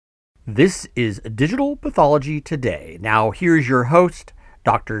This is Digital Pathology Today. Now, here's your host,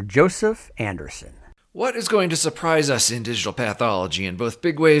 Dr. Joseph Anderson. What is going to surprise us in digital pathology in both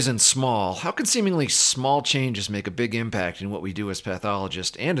big ways and small? How can seemingly small changes make a big impact in what we do as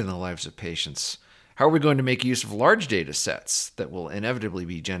pathologists and in the lives of patients? How are we going to make use of large data sets that will inevitably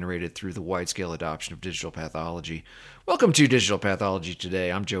be generated through the wide-scale adoption of digital pathology? Welcome to Digital Pathology Today.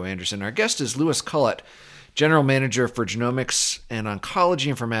 I'm Joe Anderson. Our guest is Louis Cullett, General Manager for Genomics and Oncology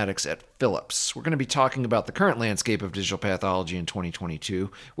Informatics at Philips. We're going to be talking about the current landscape of digital pathology in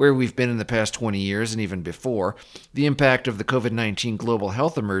 2022, where we've been in the past 20 years and even before, the impact of the COVID-19 global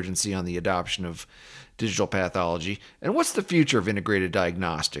health emergency on the adoption of digital pathology, and what's the future of integrated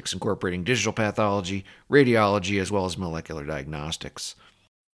diagnostics, incorporating digital pathology, radiology, as well as molecular diagnostics.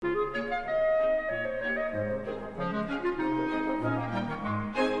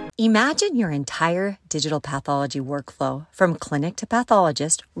 Imagine your entire digital pathology workflow from clinic to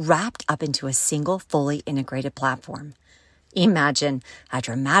pathologist wrapped up into a single fully integrated platform. Imagine a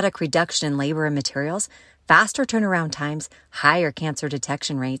dramatic reduction in labor and materials, faster turnaround times, higher cancer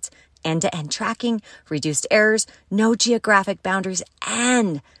detection rates, end-to-end tracking, reduced errors, no geographic boundaries,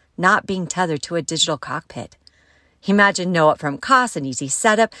 and not being tethered to a digital cockpit. Imagine no upfront costs, an easy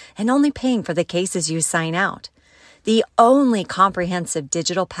setup, and only paying for the cases you sign out. The only comprehensive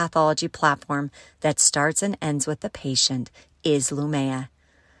digital pathology platform that starts and ends with the patient is Lumea.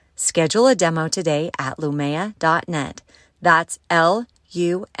 Schedule a demo today at lumea.net. That's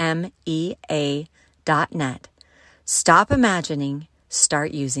LUMEA.net. Stop imagining,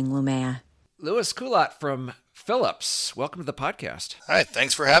 start using Lumea. Louis Cullett from Philips, welcome to the podcast. Hi,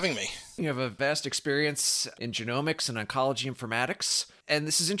 thanks for having me. You have a vast experience in genomics and oncology informatics, and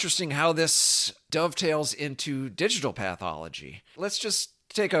this is interesting how this dovetails into digital pathology. Let's just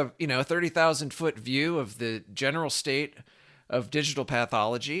take a 30,000-foot view of the general state of digital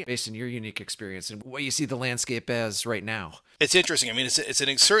pathology based on your unique experience and what you see the landscape as right now. It's interesting. I mean,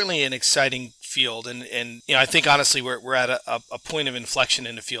 it's certainly an exciting field, and I think honestly we're at a point of inflection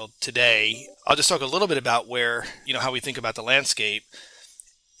in the field today. I'll just talk a little bit about where how we think about the landscape,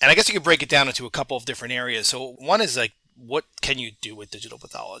 and I guess you could break it down into a couple of different areas. So one is like, what can you do with digital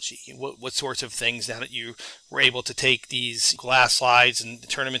pathology? What sorts of things, now that you were able to take these glass slides and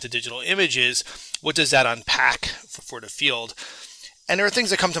turn them into digital images, what does that unpack for the field? And there are things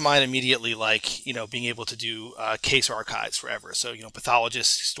that come to mind immediately, like, being able to do case archives forever. So,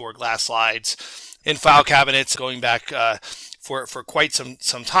 pathologists store glass slides in file cabinets going back for quite some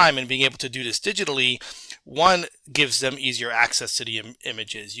time, and being able to do this digitally, one, gives them easier access to the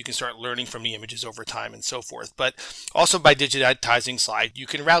images. You can start learning from the images over time and so forth. But also by digitizing slides, you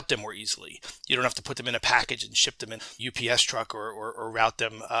can route them more easily. You don't have to put them in a package and ship them in a UPS truck or route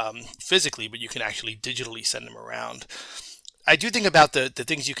them physically, but you can actually digitally send them around. I do think about the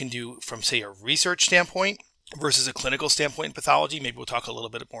things you can do from, say, a research standpoint versus a clinical standpoint in pathology. Maybe we'll talk a little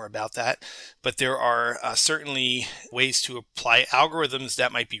bit more about that. But there are certainly ways to apply algorithms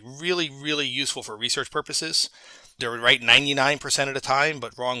that might be really, really useful for research purposes. They're right 99% of the time,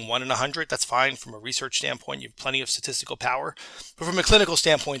 but wrong 1 in 100. That's fine from a research standpoint. You have plenty of statistical power. But from a clinical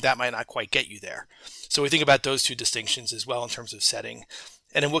standpoint, that might not quite get you there. So we think about those two distinctions as well in terms of setting.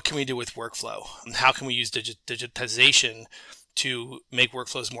 And then what can we do with workflow? And how can we use digitization to make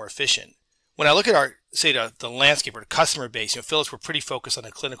workflows more efficient? When I look at the landscape or the customer base, Philips, we're pretty focused on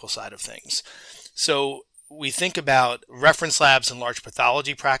the clinical side of things. So we think about reference labs and large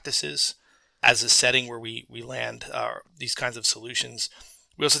pathology practices as a setting where we land these kinds of solutions.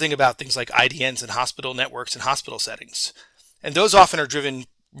 We also think about things like IDNs and hospital networks and hospital settings. And those often are driven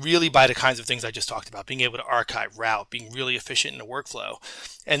really by the kinds of things I just talked about, being able to archive, route, being really efficient in the workflow.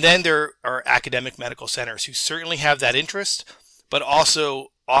 And then there are academic medical centers who certainly have that interest, but also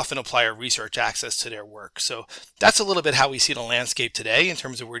often apply a research access to their work. So that's a little bit how we see the landscape today in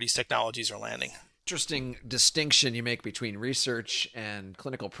terms of where these technologies are landing. Interesting distinction you make between research and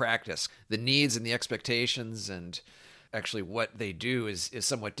clinical practice. The needs and the expectations and actually what they do is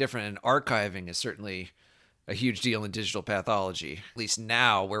somewhat different, and archiving is certainly a huge deal in digital pathology, at least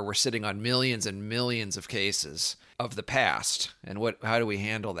now, where we're sitting on millions and millions of cases of the past. And how do we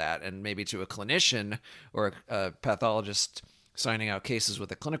handle that? And maybe to a clinician or a pathologist signing out cases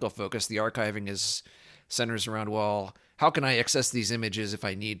with a clinical focus, the archiving centers around, well, how can I access these images if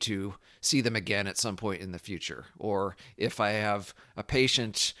I need to see them again at some point in the future? Or if I have a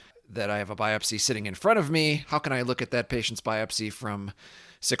patient that I have a biopsy sitting in front of me, how can I look at that patient's biopsy from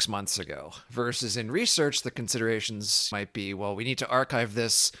 6 months ago? Versus in research, the considerations might be, well, we need to archive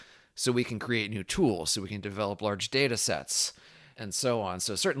this so we can create new tools, so we can develop large data sets, and so on.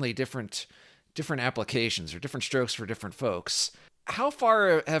 So certainly different applications or different strokes for different folks. How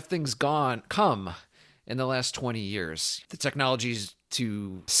far have things come in the last 20 years? The technologies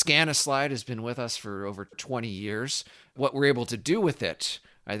to scan a slide has been with us for over 20 years. What we're able to do with it,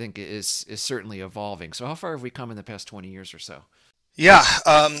 I think, is certainly evolving. So how far have we come in the past 20 years or so? Yeah,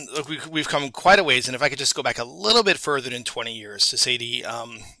 look, we've come quite a ways, and if I could just go back a little bit further than 20 years to say the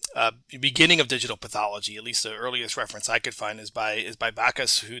beginning of digital pathology, at least the earliest reference I could find is by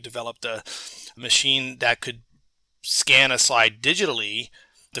Backus, who developed a machine that could scan a slide digitally.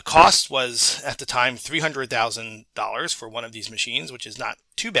 The cost was at the time $300,000 for one of these machines, which is not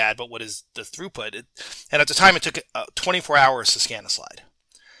too bad, but what is the throughput? And at the time, it took 24 hours to scan a slide.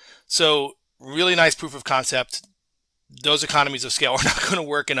 So really nice proof of concept. Those economies of scale are not going to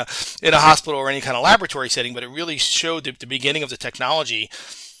work in a hospital or any kind of laboratory setting, but it really showed the beginning of the technology.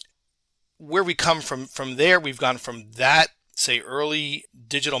 Where we come from there, we've gone from that, say, early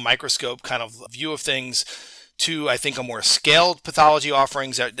digital microscope kind of view of things to, I think, a more scaled pathology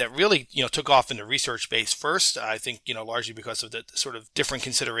offerings that really, took off in the research base first. I think, largely because of the sort of different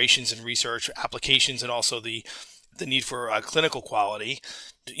considerations in research applications and also the need for clinical quality.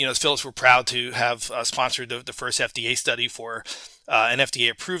 As Philips, we're proud to have sponsored the first FDA study for an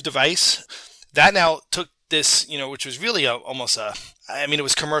FDA-approved device. That now took this, which was really it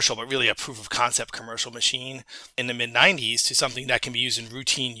was commercial, but really a proof of concept commercial machine in the mid-90s to something that can be used in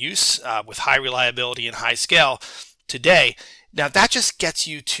routine use with high reliability and high scale today. Now, that just gets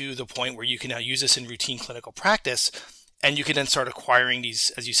you to the point where you can now use this in routine clinical practice, and you can then start acquiring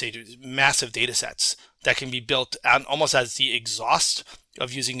these, as you say, massive data sets that can be built out almost as the exhaust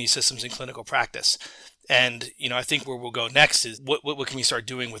of using these systems in clinical practice. And, I think where we'll go next is what can we start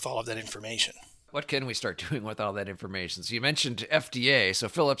doing with all of that information? What can we start doing with all that information? So you mentioned FDA. So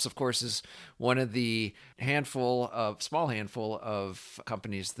Philips, of course, is one of the small handful of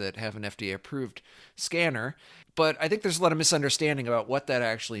companies that have an FDA-approved scanner. But I think there's a lot of misunderstanding about what that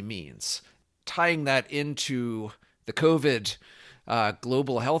actually means. Tying that into the COVID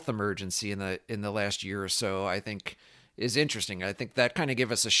global health emergency in the last year or so, I think, is interesting. I think that kind of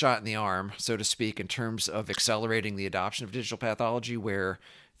gave us a shot in the arm, so to speak, in terms of accelerating the adoption of digital pathology, where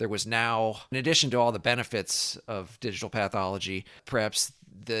there was now, in addition to all the benefits of digital pathology, perhaps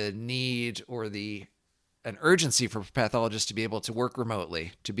the need or an urgency for pathologists to be able to work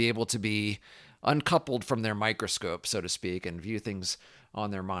remotely, to be able to be uncoupled from their microscope, so to speak, and view things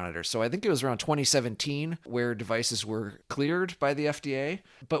on their monitor. So I think it was around 2017 where devices were cleared by the FDA,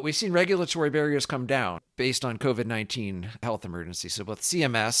 but we've seen regulatory barriers come down based on COVID-19 health emergency. So both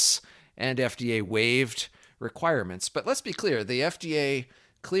CMS and FDA waived requirements. But let's be clear, the FDA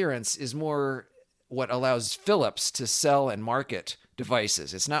clearance is more what allows Philips to sell and market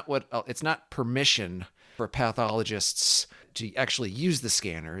devices. It's not permission for pathologists to actually use the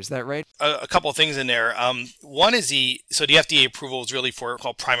scanner. Is that right? A couple of things in there. One is the FDA approval is really for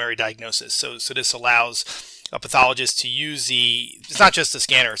called primary diagnosis. So this allows a pathologist to use it's not just the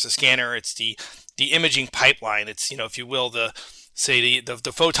scanner, it's the imaging pipeline. It's, if you will, the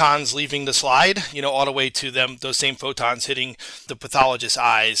photons leaving the slide, all the way to those same photons hitting the pathologist's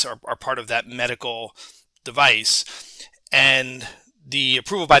eyes are part of that medical device. And the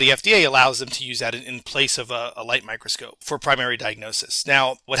approval by the FDA allows them to use that in place of a light microscope for primary diagnosis.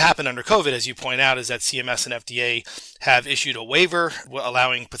 Now, what happened under COVID, as you point out, is that CMS and FDA have issued a waiver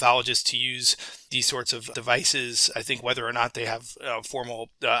allowing pathologists to use these sorts of devices. I think whether or not they have formal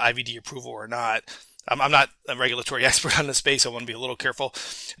IVD approval or not. I'm not a regulatory expert on the space. I want to be a little careful.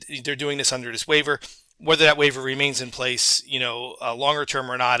 They're doing this under this waiver. Whether that waiver remains in place, longer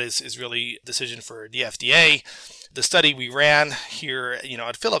term or not is really a decision for the FDA. The study we ran here,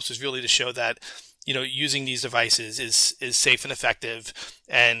 at Philips was really to show that, using these devices is safe and effective.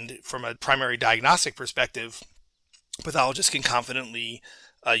 And from a primary diagnostic perspective, pathologists can confidently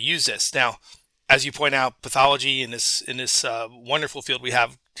use this. Now, as you point out, pathology in this wonderful field we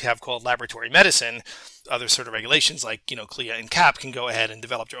have called laboratory medicine, other sort of regulations like, CLIA and CAP can go ahead and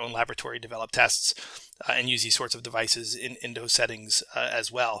develop their own laboratory developed tests and use these sorts of devices in those settings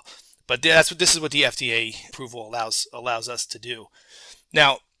as well. But this is what the FDA approval allows us to do.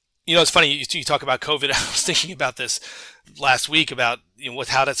 Now, it's funny you talk about COVID. I was thinking about this last week about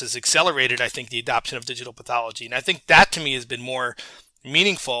how this has accelerated, I think, the adoption of digital pathology, and I think that to me has been more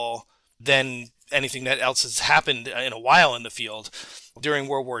meaningful than anything that else has happened in a while in the field. During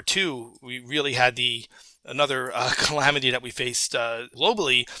World War II, we really had another calamity that we faced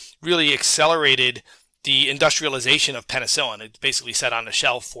globally really accelerated the industrialization of penicillin. It basically sat on the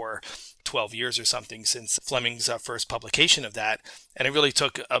shelf for 12 years or something since Fleming's first publication of that. And it really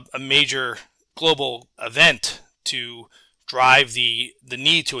took a major global event to drive the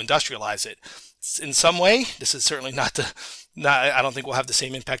need to industrialize it. In some way, this is certainly not I don't think we'll have the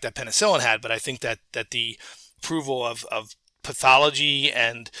same impact that penicillin had, but I think that the approval of pathology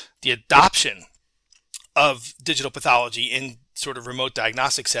and the adoption of digital pathology in sort of remote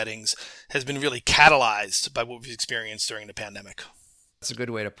diagnostic settings has been really catalyzed by what we've experienced during the pandemic. That's a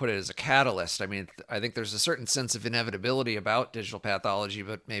good way to put it, as a catalyst. I mean, I think there's a certain sense of inevitability about digital pathology,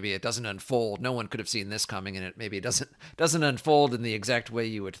 but maybe it doesn't unfold. No one could have seen this coming, and maybe it doesn't unfold in the exact way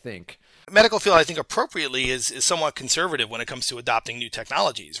you would think. Medical field, I think, appropriately is somewhat conservative when it comes to adopting new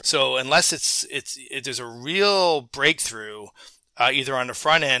technologies. So unless there's a real breakthrough, either on the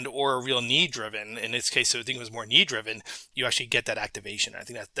front end or a real need driven, in this case, I think it was more need driven, you actually get that activation. I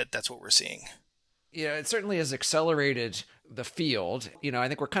think that's what we're seeing. Yeah, it certainly has accelerated the field. I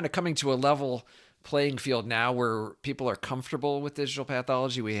think we're kind of coming to a level playing field now where people are comfortable with digital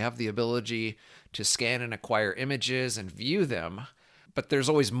pathology. We have the ability to scan and acquire images and view them, but there's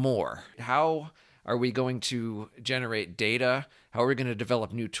always more. How are we going to generate data? How are we going to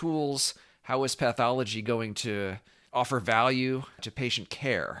develop new tools? How is pathology going to offer value to patient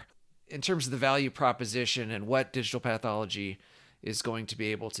care? In terms of the value proposition and what digital pathology is going to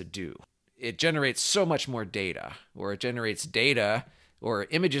be able to do, it generates so much more data, or it generates data, or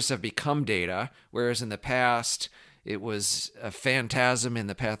images have become data, whereas in the past, it was a phantasm in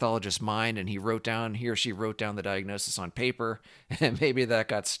the pathologist's mind, and he or she wrote down the diagnosis on paper, and maybe that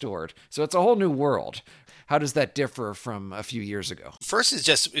got stored. So it's a whole new world. How does that differ from a few years ago? First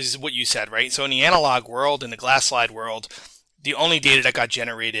is what you said, right? So in the analog world, in the glass slide world, the only data that got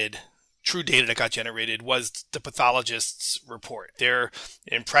generated, true data that got generated, was the pathologist's report, their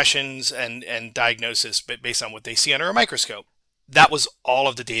impressions and diagnosis based on what they see under a microscope. That was all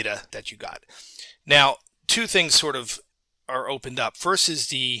of the data that you got. Now, two things sort of are opened up. First is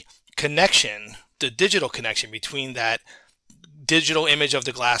the connection, the digital connection between that digital image of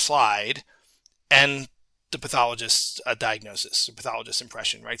the glass slide and the pathologist's diagnosis, the pathologist's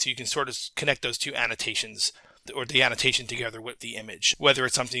impression, right? So you can sort of connect those two annotations, or the annotation together with the image, whether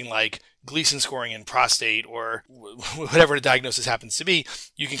it's something like Gleason scoring in prostate or whatever the diagnosis happens to be,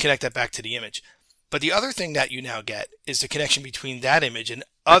 you can connect that back to the image. But the other thing that you now get is the connection between that image and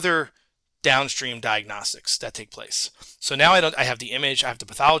other downstream diagnostics that take place. So now I have the image, I have the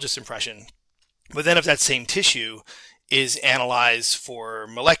pathologist's impression, but then if that same tissue is analyzed for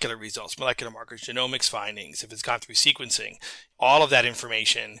molecular results, molecular markers, genomics findings, if it's gone through sequencing, all of that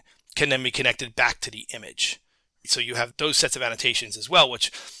information can then be connected back to the image. So you have those sets of annotations as well,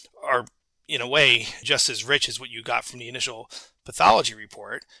 which are, in a way, just as rich as what you got from the initial pathology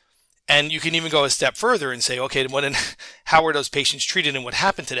report. And you can even go a step further and say, okay, how were those patients treated and what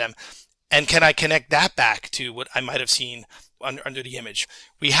happened to them? And can I connect that back to what I might have seen under the image?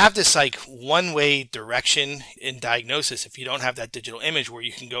 We have this like one-way direction in diagnosis if you don't have that digital image, where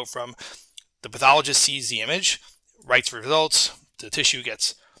you can go from the pathologist sees the image, writes results, the tissue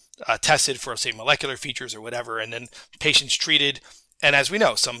gets tested for, say, molecular features or whatever, and then patients treated. And as we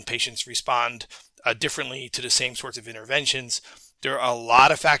know, some patients respond differently to the same sorts of interventions. There are a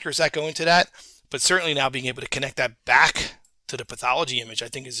lot of factors that go into that, but certainly now being able to connect that back to the pathology image, I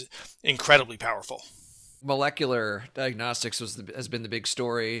think, is incredibly powerful. Molecular diagnostics has been the big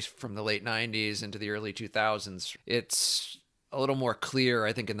story from the late 90s into the early 2000s. It's a little more clear,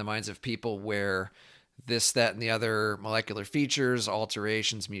 I think, in the minds of people where this, that, and the other molecular features,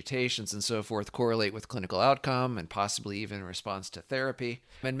 alterations, mutations, and so forth correlate with clinical outcome and possibly even response to therapy.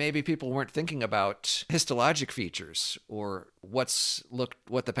 And maybe people weren't thinking about histologic features or what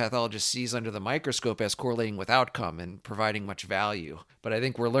the pathologist sees under the microscope as correlating with outcome and providing much value. But I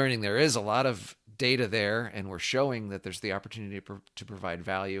think we're learning there is a lot of data there, and we're showing that there's the opportunity to provide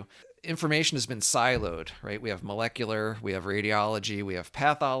value. Information has been siloed, right? We have molecular, we have radiology, we have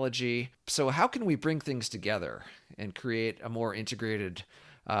pathology. So how can we bring things together and create a more integrated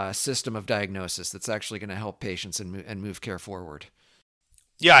system of diagnosis that's actually going to help patients and move care forward?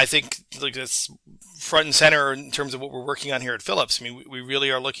 Yeah, I think that's front and center in terms of what we're working on here at Philips. I mean, we really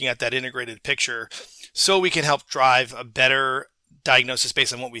are looking at that integrated picture so we can help drive a better diagnosis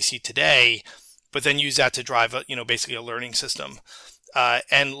based on what we see today, but then use that to drive basically a learning system.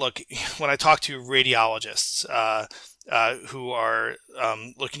 And look, when I talk to radiologists who are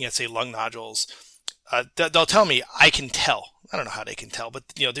looking at, say, lung nodules, they'll tell me, I can tell. I don't know how they can tell, but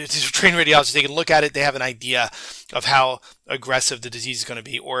they're trained radiologists. They can look at it. They have an idea of how aggressive the disease is going to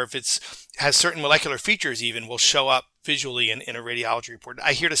be, or if has certain molecular features even will show up visually in a radiology report.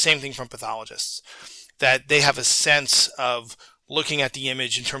 I hear the same thing from pathologists, that they have a sense of looking at the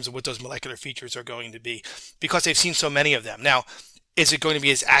image in terms of what those molecular features are going to be, because they've seen so many of them. Now, is it going to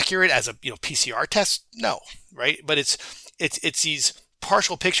be as accurate as a PCR test? No, right? But it's these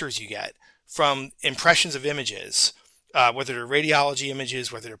partial pictures you get from impressions of images whether they're radiology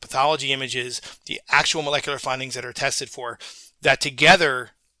images, whether they're pathology images, the actual molecular findings that are tested for, that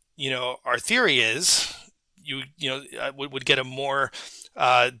together, our theory is would get a more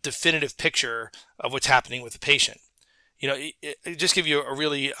definitive picture of what's happening with the patient. Just give you a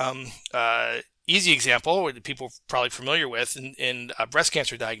really easy example that people are probably familiar with in breast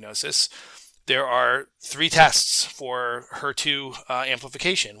cancer diagnosis. There are 3 tests for HER2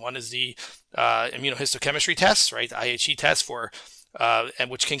 amplification. One is the immunohistochemistry test, right? The IHC test and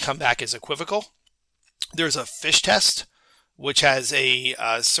which can come back as equivocal. There's a FISH test, which has a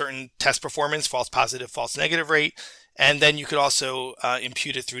certain test performance, false positive, false negative rate. And then you could also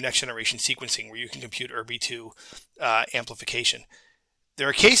impute it through next generation sequencing, where you can compute ERB2 amplification. There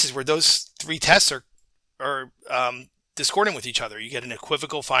are cases where those 3 tests are discordant with each other. You get an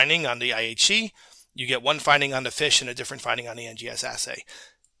equivocal finding on the IHC, you get one finding on the FISH and a different finding on the NGS assay.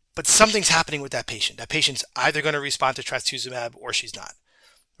 But something's happening with that patient. That patient's either going to respond to trastuzumab or she's not,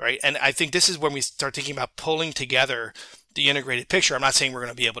 right? And I think this is when we start thinking about pulling together the integrated picture. I'm not saying we're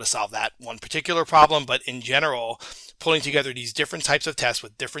going to be able to solve that one particular problem, but in general, pulling together these different types of tests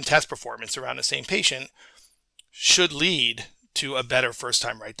with different test performance around the same patient should lead to a better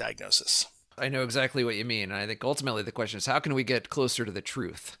first-time right diagnosis. I know exactly what you mean. And I think ultimately the question is, how can we get closer to the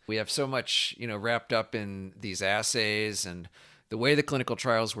truth? We have so much, wrapped up in these assays and the way the clinical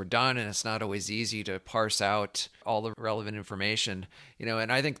trials were done, and it's not always easy to parse out all the relevant information, and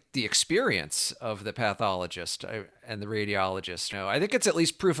I think the experience of the pathologist and the radiologist, I think it's at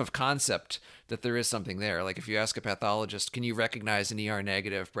least proof of concept that there is something there. Like if you ask a pathologist, can you recognize an ER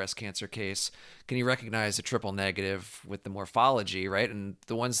negative breast cancer case? Can you recognize a triple negative with the morphology, right? And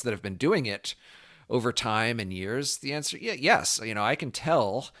the ones that have been doing it over time and years, the answer, yes. I can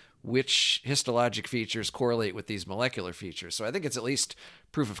tell which histologic features correlate with these molecular features. So I think it's at least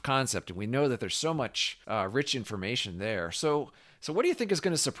proof of concept, and we know that there's so much rich information there. So what do you think is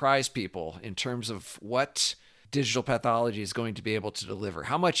going to surprise people in terms of what digital pathology is going to be able to deliver?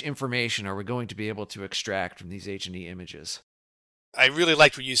 How much information are we going to be able to extract from these H&E images? I really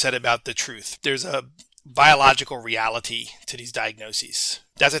liked what you said about the truth. There's a biological reality to these diagnoses.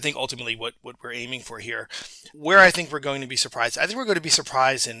 That's, I think, ultimately what we're aiming for here. Where I think we're going to be surprised, I think we're going to be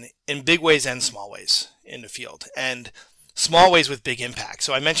surprised in big ways and small ways in the field, and small ways with big impact.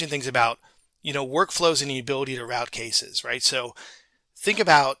 So I mentioned things about, workflows and the ability to route cases, right? So think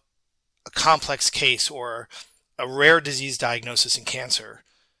about a complex case or a rare disease diagnosis in cancer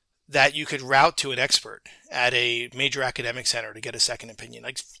that you could route to an expert at a major academic center to get a second opinion.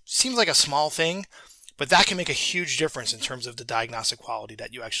 Seems like a small thing, but that can make a huge difference in terms of the diagnostic quality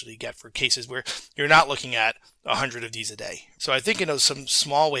that you actually get for cases where you're not looking at 100 of these a day. So I think in those some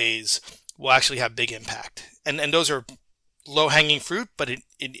small ways will actually have big impact. And those are low-hanging fruit, but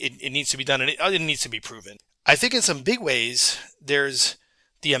it needs to be done, and it needs to be proven. I think in some big ways, there's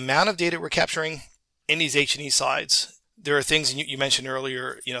the amount of data we're capturing in these H&E slides. There are things you mentioned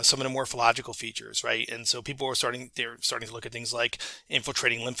earlier, some of the morphological features, right? And so they're starting to look at things like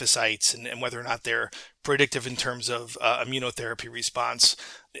infiltrating lymphocytes and whether or not they're predictive in terms of immunotherapy response.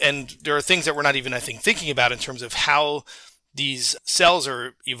 And there are things that we're not even, I think, thinking about in terms of how these cells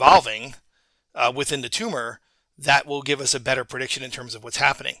are evolving within the tumor that will give us a better prediction in terms of what's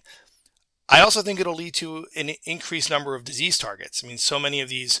happening. I also think it'll lead to an increased number of disease targets. I mean, so many of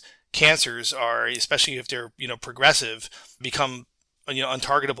these cancers are, especially if they're, progressive, become,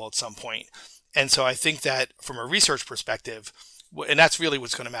 untargetable at some point. And so I think that from a research perspective, and that's really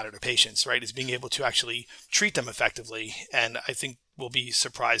what's going to matter to patients, right, is being able to actually treat them effectively. And I think we'll be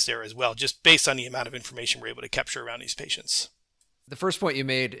surprised there as well, just based on the amount of information we're able to capture around these patients. The first point you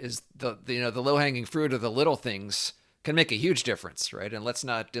made is the low-hanging fruit or the little things can make a huge difference, right? And let's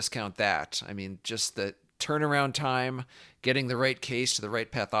not discount that. I mean, just the turnaround time, getting the right case to the right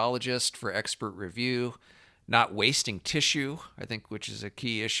pathologist for expert review, not wasting tissue, I think, which is a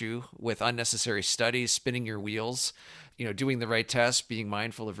key issue with unnecessary studies, spinning your wheels, doing the right test, being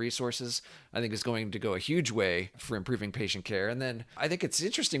mindful of resources, I think is going to go a huge way for improving patient care. And then I think it's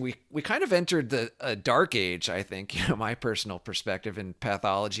interesting, we kind of entered a dark age, I think, my personal perspective in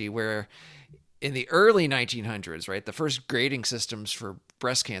pathology, where in the early 1900s, right, the first grading systems for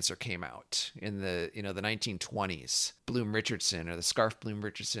breast cancer came out in the 1920s. Bloom-Richardson, or the Scarf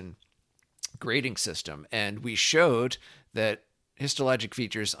Bloom-Richardson grading system, and we showed that histologic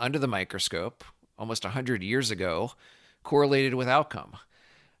features under the microscope almost 100 years ago correlated with outcome.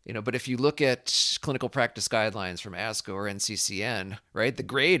 But if you look at clinical practice guidelines from ASCO or NCCN, right, the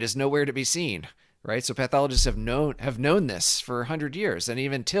grade is nowhere to be seen. right? So pathologists have known this for 100 years, and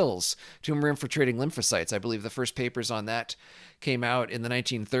even TILs, tumor-infiltrating lymphocytes. I believe the first papers on that came out in the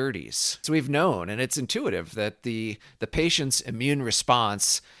 1930s. So we've known, and it's intuitive, that the patient's immune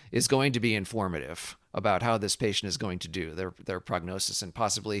response is going to be informative about how this patient is going to do, their prognosis, and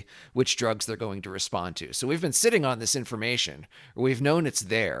possibly which drugs they're going to respond to. So we've been sitting on this information, or we've known it's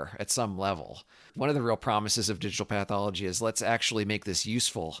there at some level. One of the real promises of digital pathology is let's actually make this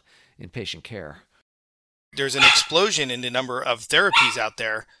useful in patient care. There's an explosion in the number of therapies out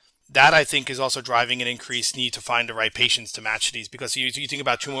there. That, I think, is also driving an increased need to find the right patients to match these, because you think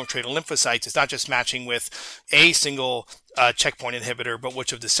about tumor-infiltrating lymphocytes, it's not just matching with a single checkpoint inhibitor, but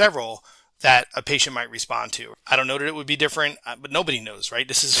which of the several that a patient might respond to. I don't know that it would be different, but nobody knows, right?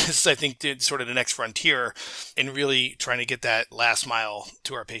 This is, I think, sort of the next frontier in really trying to get that last mile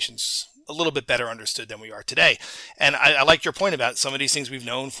to our patients a little bit better understood than we are today. And I like your point about some of these things we've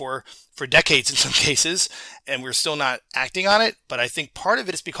known for decades in some cases, and we're still not acting on it. But I think part of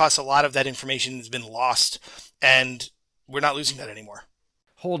it is because a lot of that information has been lost, and we're not losing that anymore.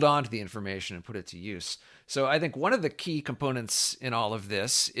 Hold on to the information and put it to use. So I think one of the key components in all of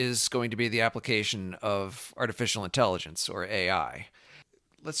this is going to be the application of artificial intelligence, or AI.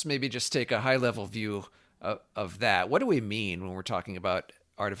 Let's maybe just take a high-level view of that. What do we mean when we're talking about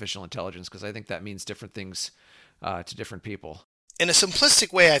artificial intelligence? Because I think that means different things to different people. In a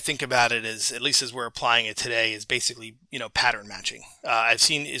simplistic way, I think about it as, at least as we're applying it today, is basically, pattern matching. I've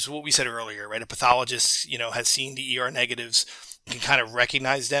seen, is what we said earlier, right? A pathologist, has seen the ER negatives, can kind of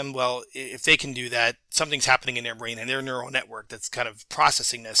recognize them. Well, if they can do that, something's happening in their brain and their neural network that's kind of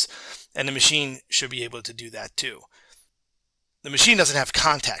processing this, and the machine should be able to do that too. The machine doesn't have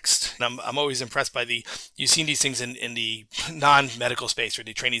context. And I'm always impressed by you've seen these things in the non-medical space, where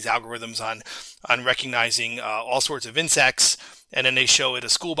they train these algorithms on recognizing all sorts of insects, and then they show it a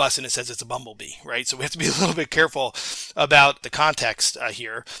school bus and it says it's a bumblebee, right? So we have to be a little bit careful about the context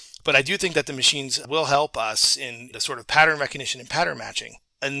here. But I do think that the machines will help us in the sort of pattern recognition and pattern matching.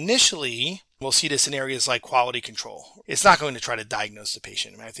 Initially, we'll see this in areas like quality control. It's not going to try to diagnose the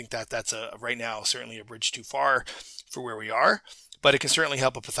patient. I mean, I think that's right now certainly a bridge too far for where we are, but it can certainly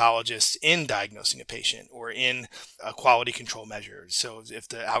help a pathologist in diagnosing a patient or in quality control measures. So if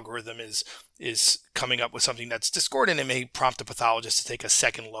the algorithm is coming up with something that's discordant, it may prompt the pathologist to take a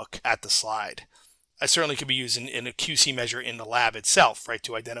second look at the slide. I certainly could be used in a QC measure in the lab itself, right,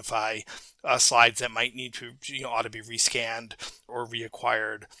 to identify slides that might need to, ought to be rescanned or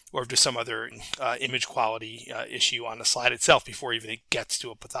reacquired, or if there's some other image quality issue on the slide itself before even it gets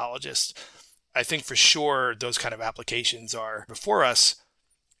to a pathologist. I think for sure those kind of applications are before us.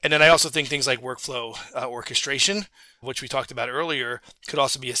 And then I also think things like workflow orchestration, which we talked about earlier, could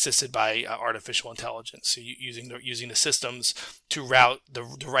also be assisted by artificial intelligence. So using the systems to route the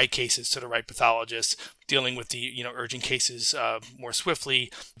right cases to the right pathologist, dealing with the urgent cases more swiftly,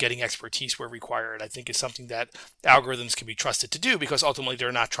 getting expertise where required, I think is something that algorithms can be trusted to do, because ultimately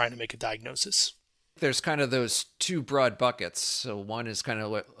they're not trying to make a diagnosis. There's kind of those two broad buckets. So one is kind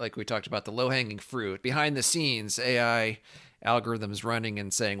of like we talked about, the low-hanging fruit. Behind the scenes, AI algorithms running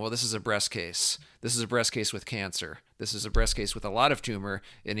and saying, well, this is a breast case. This is a breast case with cancer. This is a breast case with a lot of tumor.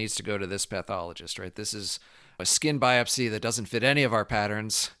 It needs to go to this pathologist, right? This is a skin biopsy that doesn't fit any of our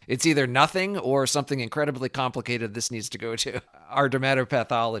patterns. It's either nothing or something incredibly complicated. This needs to go to our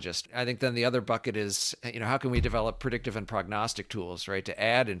dermatopathologist. I think then the other bucket is, how can we develop predictive and prognostic tools, right, to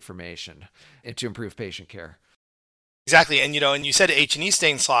add information and to improve patient care? Exactly. And, and you said H&E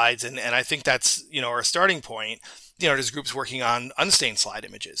stain slides, and I think that's, our starting point. There's groups working on unstained slide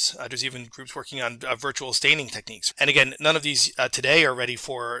images. There's even groups working on virtual staining techniques. And again, none of these today are ready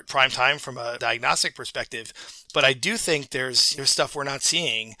for prime time from a diagnostic perspective. But I do think there's stuff we're not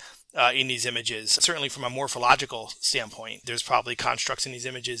seeing in these images. Certainly from a morphological standpoint, there's probably constructs in these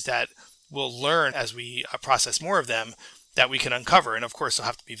images that we'll learn as we process more of them that we can uncover. And of course, they'll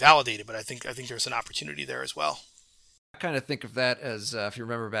have to be validated. But I think there's an opportunity there as well. I kind of think of that as, if you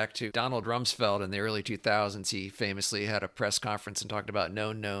remember back to Donald Rumsfeld in the early 2000s, he famously had a press conference and talked about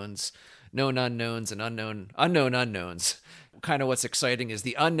known knowns, known unknowns, and unknown unknowns. Kind of what's exciting is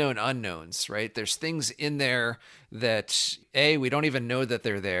the unknown unknowns, right? There's things in there that, A, we don't even know that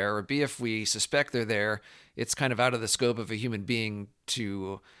they're there, or B, if we suspect they're there, it's kind of out of the scope of a human being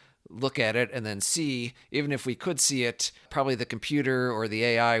to look at it, and then C, even if we could see it, probably the computer or the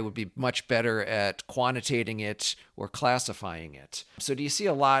AI would be much better at quantitating it or classifying it. So do you see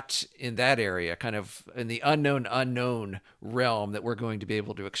a lot in that area, kind of in the unknown realm, that we're going to be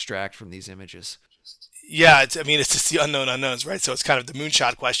able to extract from these images? Yeah, it's just the unknown unknowns, right? So it's kind of the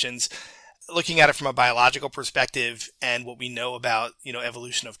moonshot questions. looking at it from a biological perspective and what we know about,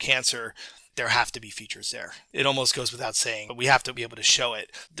 evolution of cancer, there have to be features there. It almost goes without saying, but we have to be able to show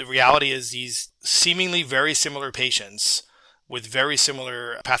it. The reality is these seemingly very similar patients with very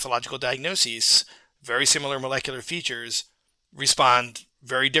similar pathological diagnoses, very similar molecular features, respond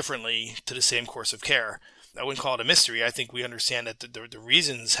very differently to the same course of care. I wouldn't call it a mystery. I think we understand that the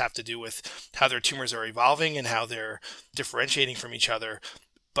reasons have to do with how their tumors are evolving and how they're differentiating from each other,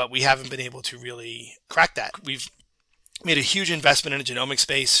 but we haven't been able to really crack that. We've made a huge investment in the genomic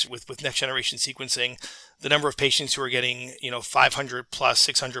space with next generation sequencing. The number of patients who are getting 500 plus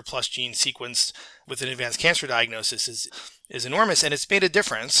 600 plus genes sequenced with an advanced cancer diagnosis is enormous, and it's made a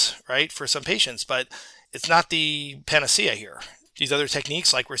difference, right, for some patients, but it's not the panacea here. These other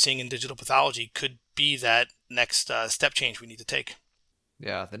techniques, like we're seeing in digital pathology, could be that next step change we need to take.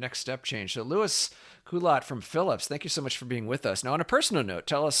 Yeah, the next step change. So Louis Culotte from Philips, thank you so much for being with us. Now, on a personal note,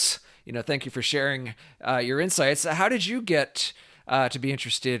 tell us, thank you for sharing your insights. How did you get to be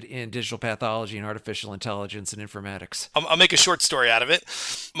interested in digital pathology and artificial intelligence and informatics? I'll make a short story out of it.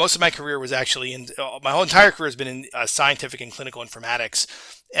 Most of my career was actually my whole entire career has been in scientific and clinical informatics,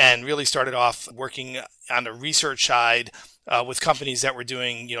 and really started off working on the research side with companies that were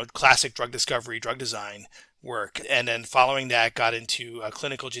doing, classic drug discovery, drug design work. And then following that, got into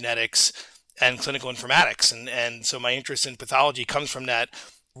clinical genetics and clinical informatics. And so my interest in pathology comes from that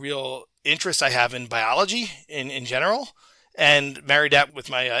real interest I have in biology in general, and married that with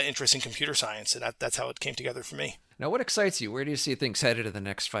my interest in computer science. And that's how it came together for me. Now, what excites you? Where do you see things headed in the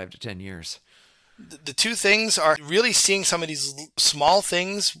next 5 to 10 years? The two things are really seeing some of these small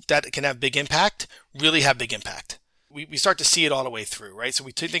things that can have big impact, really have big impact. We start to see it all the way through, right? So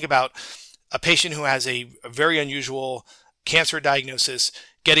we think about a patient who has a very unusual cancer diagnosis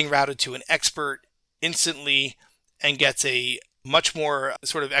getting routed to an expert instantly and gets a much more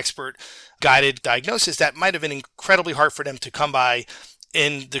sort of expert guided diagnosis that might have been incredibly hard for them to come by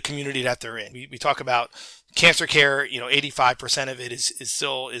in the community that they're in. We talk about cancer care, 85% of it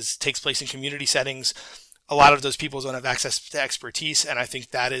is takes place in community settings. A lot of those people don't have access to expertise, and I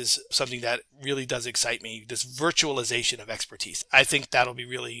think that is something that really does excite me, this virtualization of expertise. I think that'll be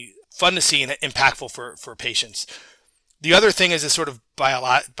really fun to see and impactful for patients. The other thing is this sort of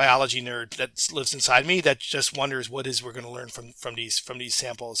biology nerd that lives inside me that just wonders what is we're going to learn from these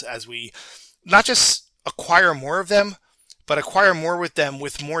samples as we not just acquire more of them, but acquire more with them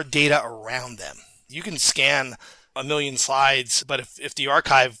with more data around them. You can scan a million slides, but if the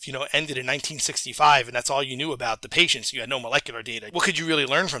archive, ended in 1965 and that's all you knew about the patients, you had no molecular data, what could you really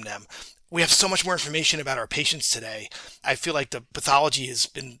learn from them? We have so much more information about our patients today. I feel like the pathology has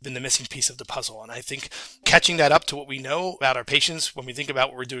been the missing piece of the puzzle. And I think catching that up to what we know about our patients when we think about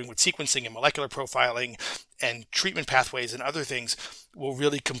what we're doing with sequencing and molecular profiling and treatment pathways and other things will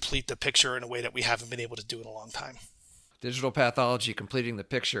really complete the picture in a way that we haven't been able to do in a long time. Digital pathology completing the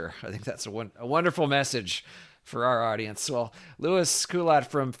picture. I think that's a wonderful message for our audience. Well, Louis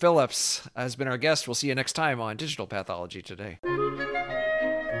Culotte from Philips has been our guest. We'll see you next time on Digital Pathology Today.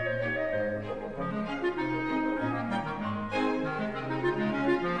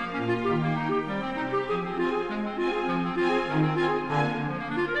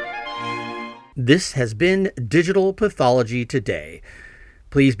 This has been Digital Pathology Today.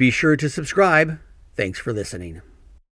 Please be sure to subscribe. Thanks for listening.